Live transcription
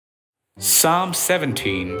Psalm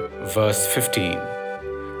 17, verse 15.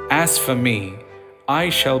 As for me, I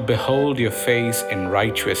shall behold your face in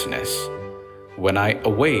righteousness. When I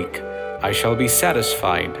awake, I shall be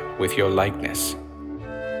satisfied with your likeness.